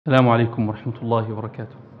السلام عليكم ورحمة الله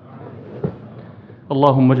وبركاته.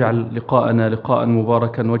 اللهم اجعل لقاءنا لقاء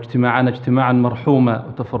مباركا، واجتماعنا اجتماعا مرحوما،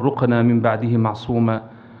 وتفرقنا من بعده معصوما،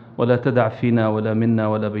 ولا تدع فينا ولا منا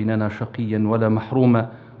ولا بيننا شقيا ولا محروما.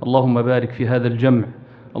 اللهم بارك في هذا الجمع،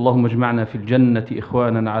 اللهم اجمعنا في الجنة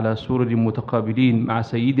إخوانا على سرر متقابلين مع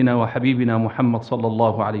سيدنا وحبيبنا محمد صلى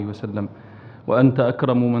الله عليه وسلم. وأنت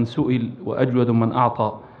أكرم من سئل وأجود من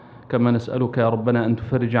أعطى، كما نسألك يا ربنا أن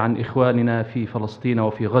تفرج عن إخواننا في فلسطين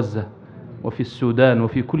وفي غزة وفي السودان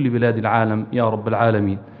وفي كل بلاد العالم يا رب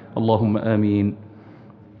العالمين، اللهم آمين.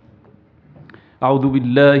 أعوذ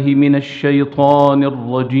بالله من الشيطان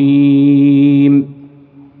الرجيم.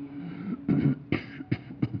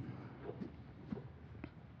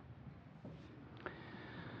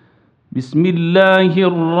 بسم الله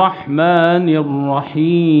الرحمن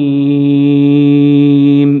الرحيم.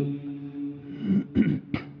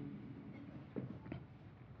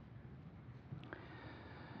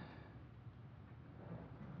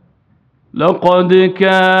 لقد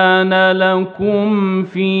كان لكم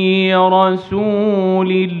في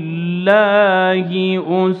رسول الله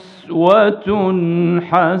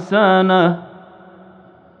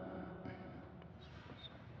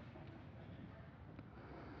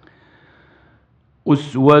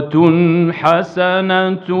أسوة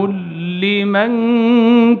حسنة لمن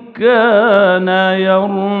كان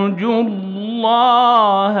يرجو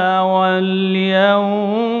الله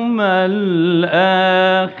واليوم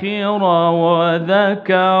الآخر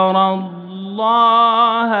وذكر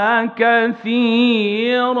الله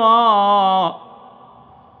كثيرا.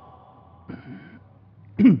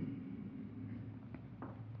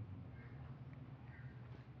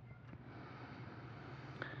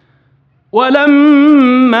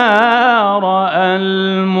 ولما رأى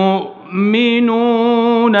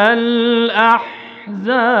المؤمنون الأحزاب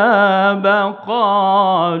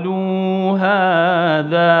قالوا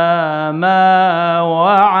هذا ما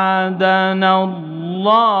وعدنا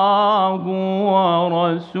الله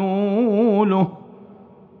ورسوله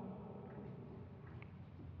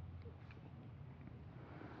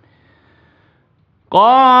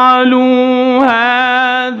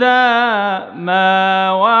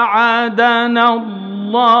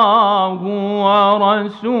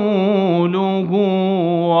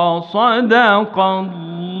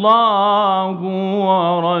الله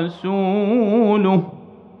ورسوله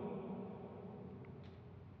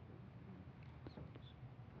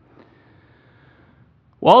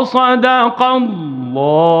وصدق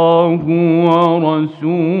الله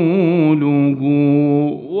ورسوله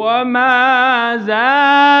وما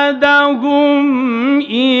زادهم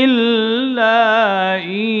إلا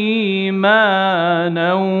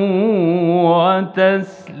إيمانا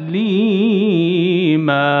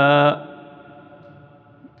وتسليما.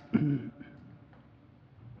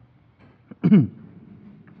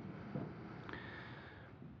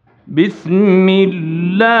 بسم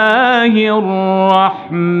الله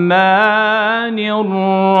الرحمن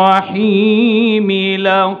الرحيم.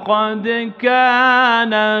 لقد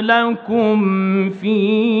كان لكم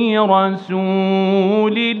في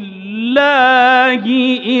رسول الله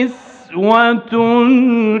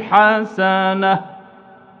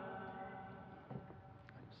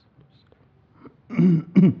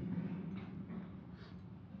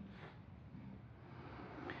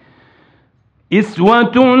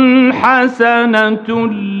أسوة حسنة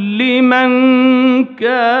لمن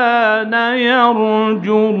كان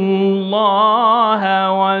يرجو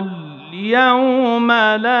الله واليوم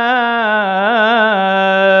الآخر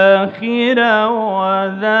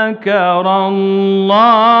وذكر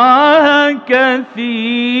الله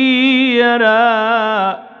كثيرا.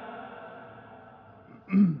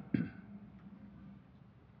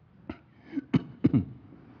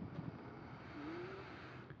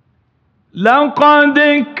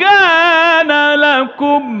 لقد كان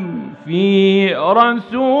لكم في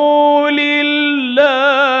رسول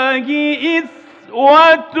الله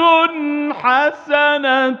أسوة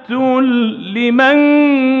حسنة لمن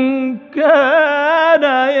كان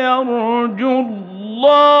يرجو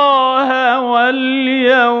الله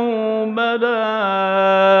واليوم الآخر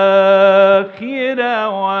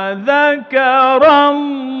وذكر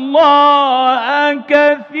الله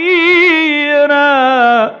كثيرا.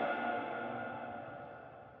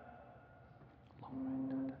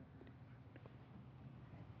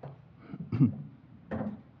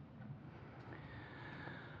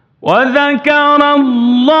 وذكر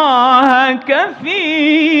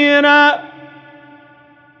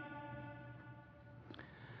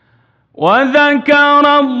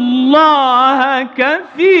الله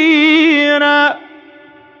كثيرا.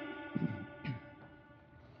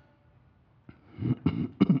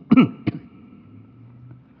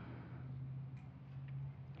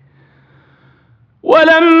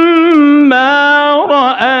 ولما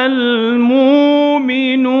رأى المؤمنون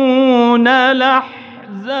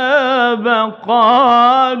الأحزاب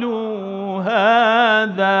قالوا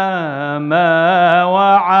هذا ما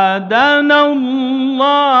وعدنا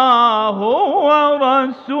الله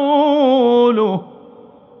ورسوله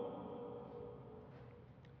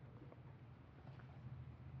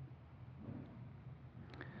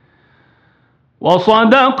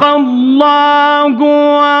وصدق الله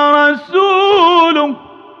ورسوله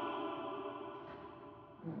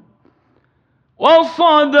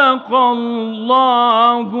وصدق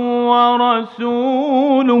الله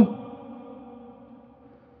ورسوله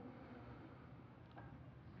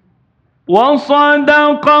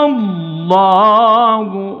وصدق الله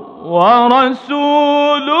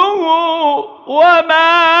ورسوله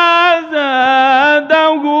وما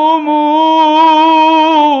زادهم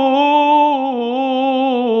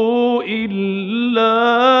إلا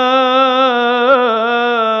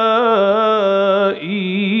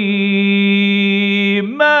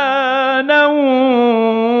إيمانا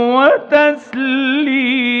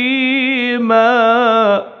وتسليما.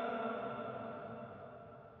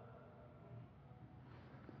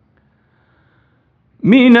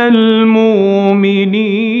 من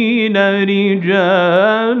المؤمنين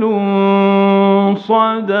رجال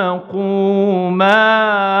صدقوا ما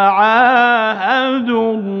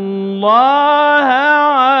عاهدوا الله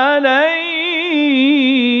عليه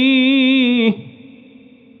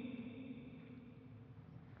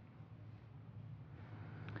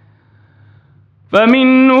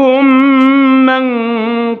فمنهم من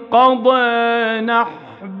قضى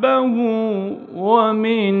نحبه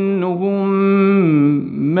ومنهم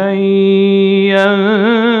من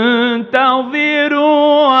ينتظر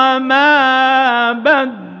وما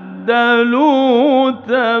بدلوا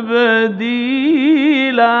تبديلا.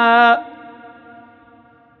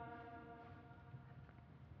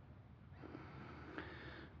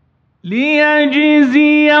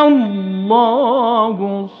 ليجزي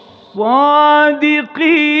الله الصادقين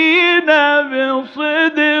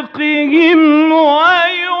بصدقهم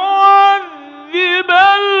ويعذب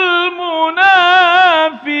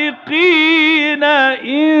المنافقين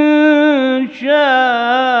إن شاء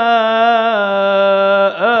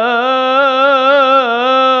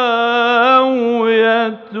أو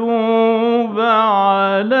يتوب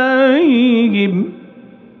عليهم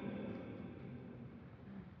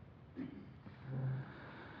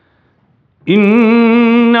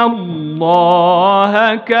إن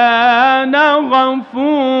الله كان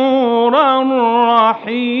غفورا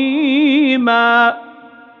رحيما.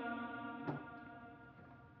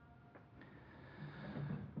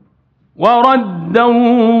 ورد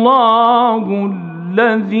الله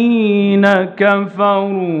الذين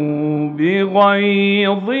كفروا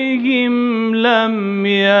بغيظهم لم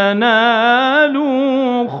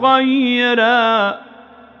ينالوا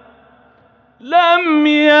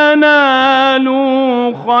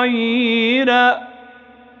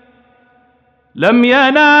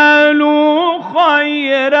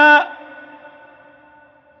خيرا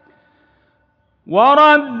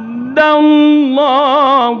ورد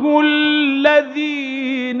الله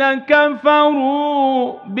الذين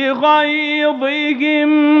كفروا بغيظهم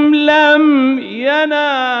لم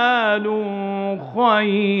ينالوا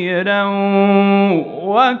خيرا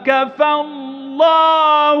وكفى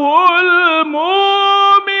الله المؤمنين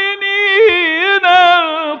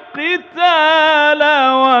القتال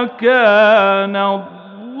وكان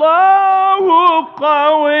الله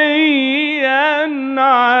قويا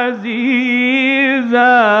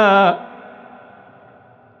عزيزا.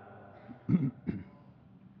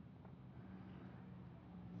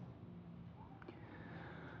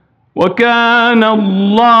 وكان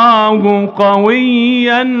الله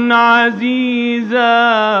قويا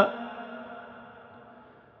عزيزا.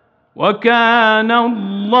 وكان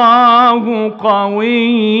الله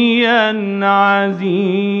قويا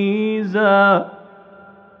عزيزا.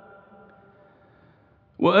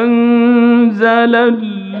 وأنزل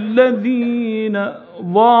الذين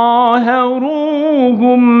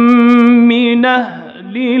ظاهروهم من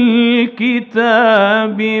أهل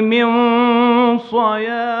الكتاب من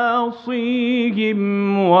صياصيهم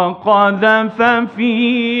وقذف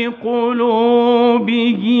في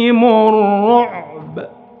قلوبهم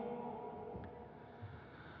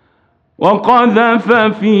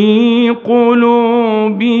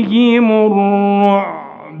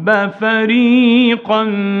الرعب فريقا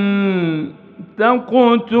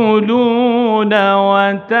تقتلون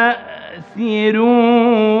وتأسرون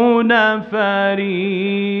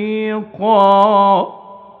فريقا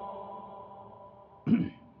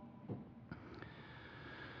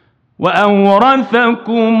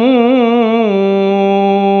وأورثكم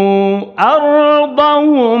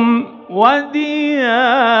أرضهم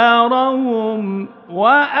وديارهم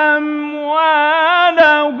وأموالهم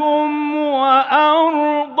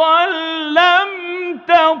وأرضا لم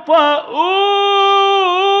تطئوها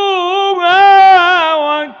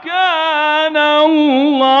وكان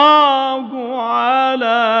الله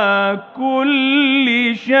على كل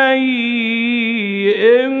شيء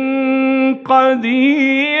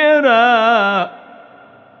قديرا.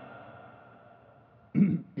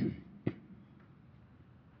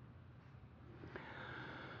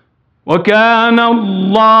 وكان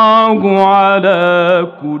الله على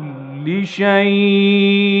كل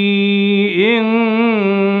شيء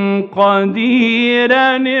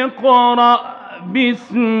قديرا. اقرأ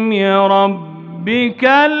باسم ربك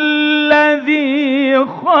الذي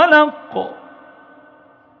خلق،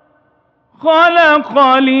 خلق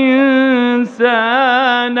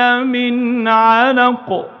الإنسان من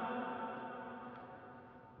علق.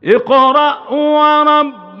 اقرأ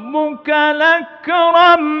وربك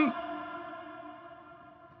الأكرم،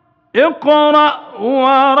 اقرأ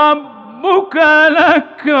وربك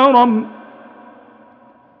الأكرم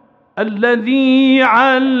الذي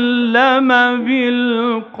علم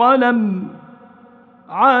بالقلم،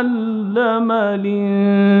 علم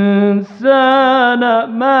الإنسان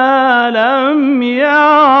ما لم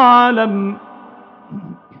يعلم.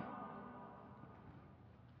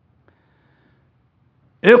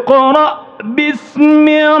 اقرأ باسم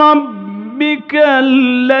ربك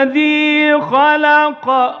الذي خلق،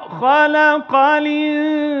 خلق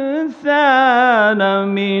الإنسان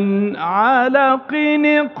من علق.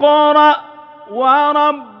 اقرأ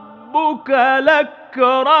وربك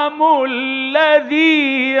الأكرم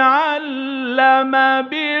الذي علم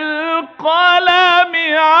بالقلم،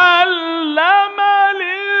 علم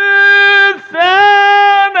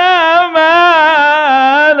الإنسان ما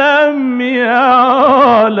لم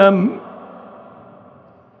يعلم.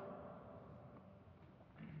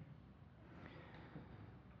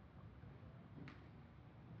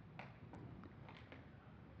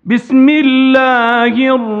 بسم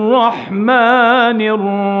الله الرحمن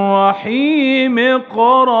الرحيم.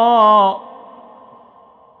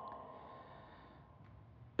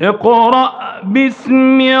 اقرأ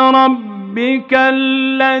باسم ربك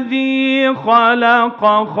الذي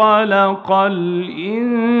خلق، خلق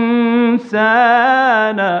الإنسان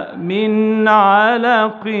من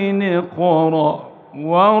علق. اقرأ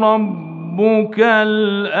وربك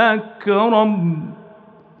الأكرم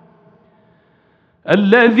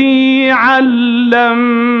الذي علم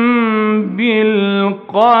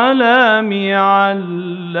بالقلم،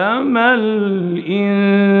 علم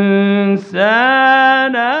الإنسان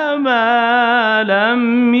ما لم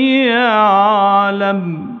يعلم.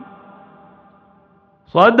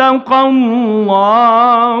 صدق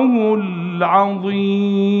الله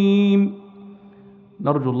العظيم.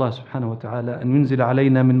 نرجو الله سبحانه وتعالى أن ينزل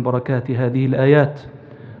علينا من بركات هذه الآيات.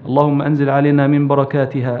 اللهم أنزل علينا من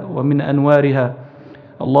بركاتها ومن أنوارها.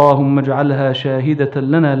 اللهم اجعلها شاهدة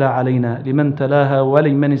لنا لا علينا، لمن تلاها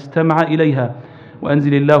ولمن استمع إليها.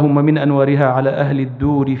 وأنزل اللهم من أنوارها على أهل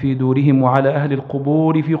الدور في دورهم وعلى أهل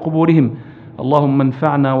القبور في قبورهم. اللهم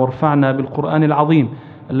انفعنا وارفعنا بالقرآن العظيم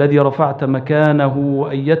الذي رفعت مكانه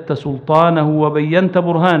وأيدت سلطانه وبينت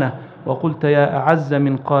برهانه، وقلت يا أعز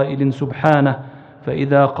من قائل سبحانه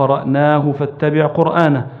فإذا قرأناه فاتبع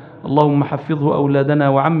قرآنه. اللهم حفظه أولادنا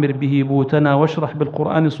وعمر به بيوتنا واشرح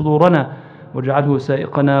بالقرآن صدورنا، واجعله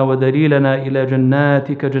سائقنا ودليلنا إلى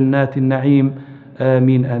جناتك جنات النعيم.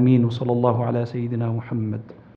 آمين آمين. وصلى الله على سيدنا محمد.